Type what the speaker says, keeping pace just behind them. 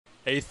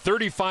A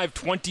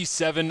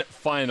 35-27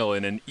 final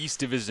in an East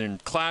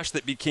Division clash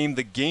that became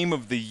the game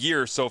of the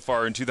year so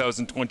far in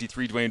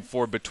 2023, Dwayne,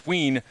 for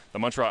between the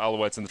Montreal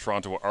Alouettes and the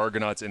Toronto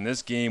Argonauts. And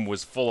this game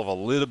was full of a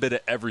little bit of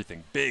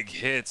everything. Big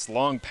hits,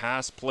 long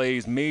pass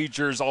plays,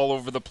 majors all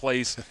over the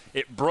place.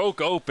 It broke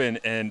open,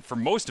 and for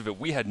most of it,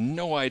 we had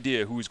no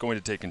idea who was going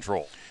to take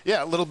control.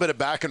 Yeah, a little bit of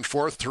back and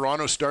forth.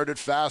 Toronto started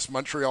fast.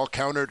 Montreal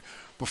countered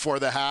before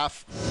the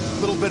half.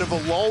 A little bit of a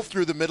lull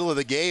through the middle of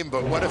the game,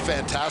 but what a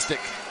fantastic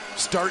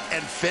start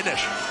and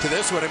finish to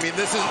this one. I mean,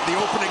 this is the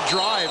opening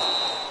drive.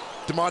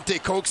 DeMonte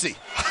Coxey,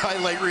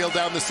 highlight reel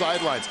down the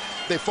sidelines.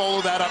 They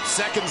follow that up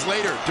seconds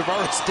later.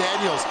 Tavares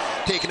Daniels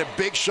taking a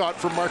big shot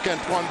from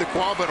Marc-Antoine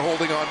Dequoy, but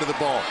holding on to the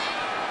ball.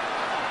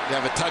 They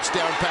have a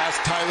touchdown pass,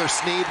 Tyler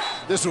Sneed.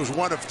 This was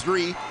one of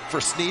three for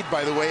Sneed,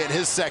 by the way, in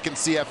his second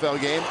CFL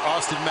game.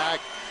 Austin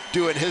Mack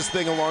doing his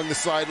thing along the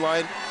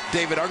sideline.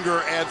 David Unger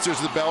answers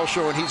the bell,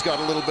 showing he's got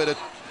a little bit of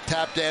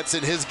tap dance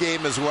in his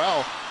game as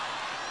well.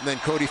 And then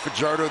Cody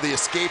Fajardo, the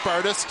escape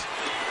artist,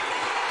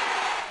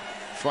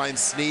 finds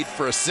Sneed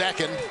for a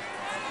second.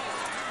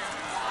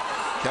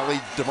 Kelly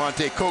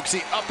DeMonte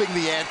Coxey upping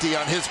the ante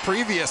on his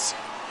previous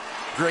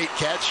great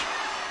catch.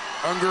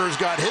 Unger's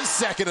got his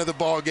second of the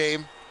ball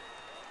game.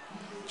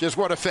 Just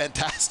what a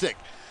fantastic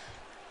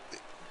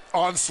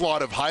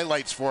onslaught of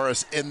highlights for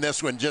us in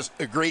this one. Just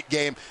a great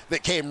game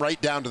that came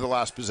right down to the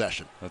last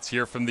possession. Let's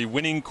hear from the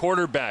winning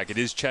quarterback. It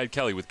is Chad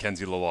Kelly with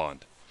Kenzie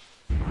Lalonde.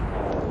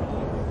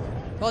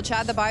 Well,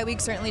 Chad, the bye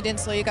week certainly didn't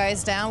slow you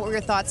guys down. What were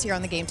your thoughts here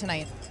on the game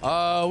tonight?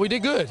 We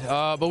did good,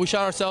 but we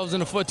shot ourselves in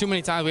the foot too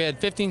many times. We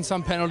had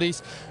 15-some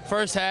penalties.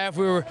 First half,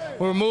 we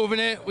were moving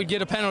it. We'd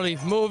get a penalty,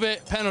 move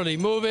it, penalty,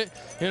 move it.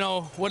 You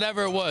know,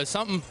 whatever it was.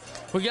 Something.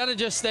 We got to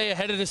just stay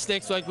ahead of the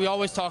sticks, like we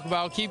always talk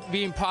about. Keep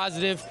being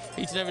positive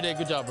each and every day.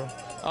 Good job, bro.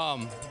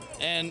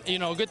 And you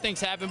know, good things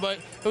happen, but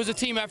it was a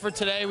team effort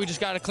today. We just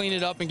got to clean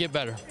it up and get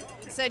better.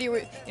 You said you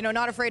were,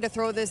 not afraid to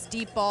throw this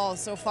deep ball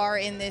so far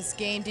in this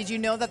game. Did you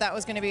know that that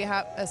was going to be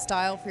a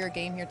style for your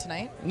game here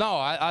tonight? No,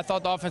 I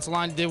thought the offensive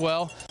line did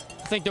well.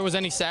 I think there was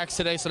any sacks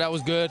today, so that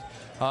was good.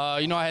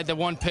 I had that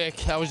one pick.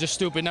 That was just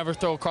stupid. Never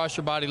throw across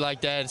your body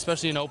like that,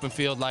 especially in an open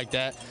field like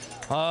that.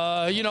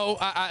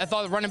 I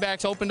thought the running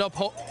backs opened up,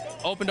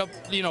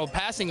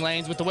 passing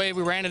lanes with the way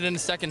we ran it in the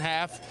second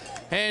half.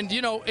 And,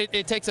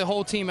 it takes a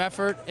whole team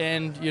effort,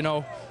 and,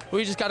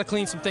 we just got to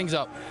clean some things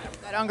up.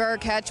 That Unger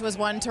catch was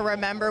one to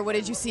remember. What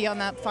did you see on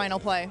that final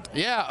play?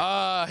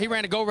 Yeah, he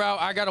ran a go route.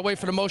 I got to wait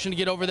for the motion to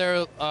get over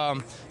there.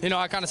 I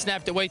kind of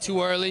snapped it way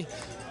too early.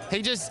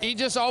 He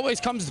just always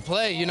comes to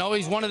play.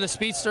 He's one of the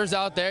speedsters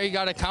out there. You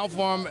got to count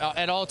for him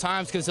at all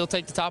times because he'll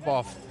take the top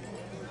off.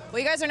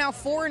 Well, you guys are now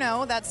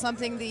 4-0. That's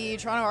something the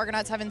Toronto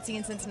Argonauts haven't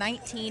seen since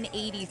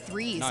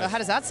 1983. Nice. So how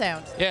does that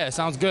sound? Yeah, it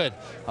sounds good.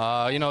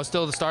 It's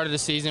still the start of the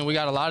season. We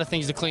got a lot of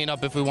things to clean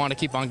up if we want to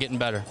keep on getting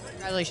better.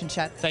 Congratulations,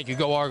 Chad. Thank you.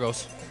 Go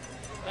Argos.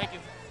 Thank you.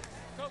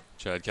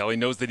 Chad Kelly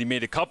knows that he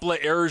made a couple of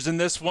errors in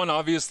this one.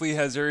 Obviously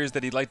has areas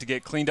that he'd like to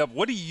get cleaned up.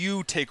 What do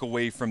you take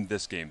away from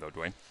this game, though,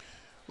 Dwayne?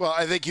 Well,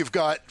 I think you've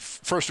got,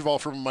 first of all,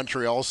 from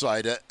Montreal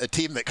side, a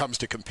team that comes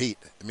to compete.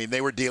 I mean,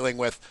 they were dealing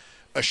with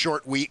a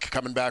short week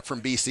coming back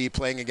from BC,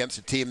 playing against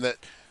a team that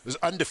was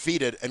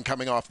undefeated and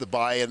coming off the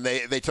bye, and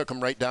they took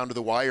them right down to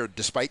the wire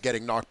despite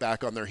getting knocked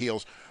back on their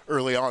heels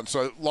early on.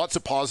 So lots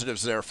of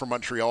positives there for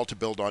Montreal to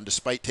build on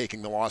despite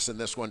taking the loss in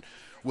this one.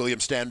 William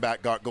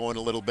Stanback got going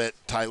a little bit.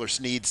 Tyler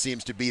Sneed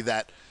seems to be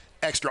that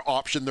extra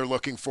option they're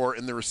looking for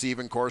in the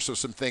receiving corps. So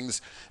some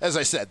things, as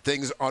I said,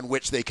 things on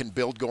which they can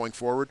build going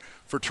forward.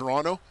 For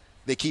Toronto,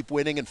 they keep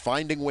winning and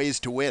finding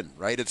ways to win,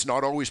 right? It's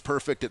not always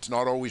perfect. It's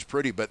not always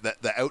pretty, but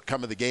the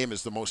outcome of the game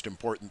is the most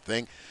important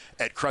thing.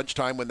 At crunch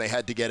time when they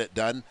had to get it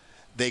done,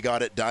 they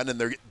got it done,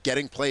 and they're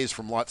getting plays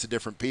from lots of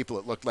different people.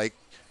 It looked like,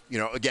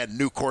 again,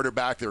 new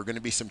quarterback. There were going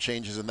to be some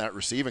changes in that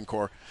receiving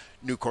corps.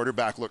 New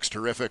quarterback looks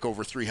terrific,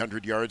 over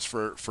 300 yards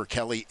for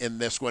Kelly in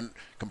this one,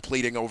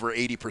 completing over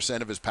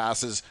 80% of his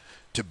passes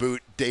to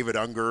boot. David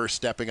Unger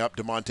stepping up,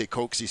 DeMonte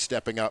Coxey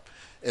stepping up.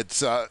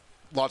 It's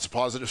lots of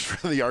positives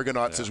for the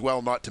Argonauts as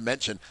well, not to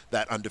mention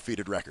that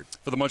undefeated record.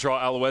 For the Montreal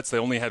Alouettes, they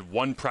only had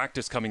one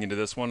practice coming into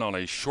this one on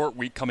a short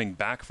week coming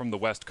back from the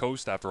West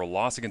Coast after a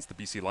loss against the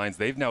BC Lions.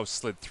 They've now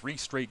slid 3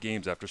 straight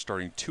games after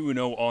starting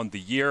 2-0 on the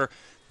year.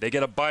 They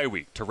get a bye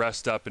week to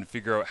rest up and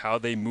figure out how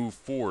they move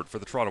forward. For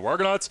the Toronto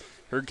Argonauts,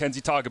 heard Kenzie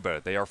talk about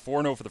it. They are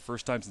 4-0 for the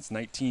first time since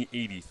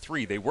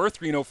 1983. They were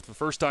 3-0 for the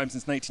first time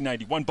since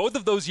 1991. Both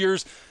of those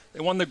years, they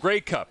won the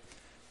Grey Cup.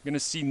 We're going to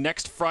see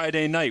next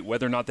Friday night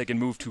whether or not they can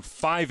move to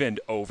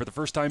 5-0 for the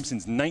first time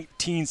since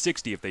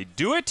 1960. If they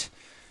do it,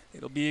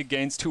 it'll be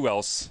against who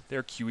else?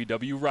 Their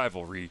QEW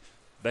rivalry,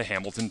 the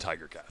Hamilton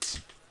Tiger Cats.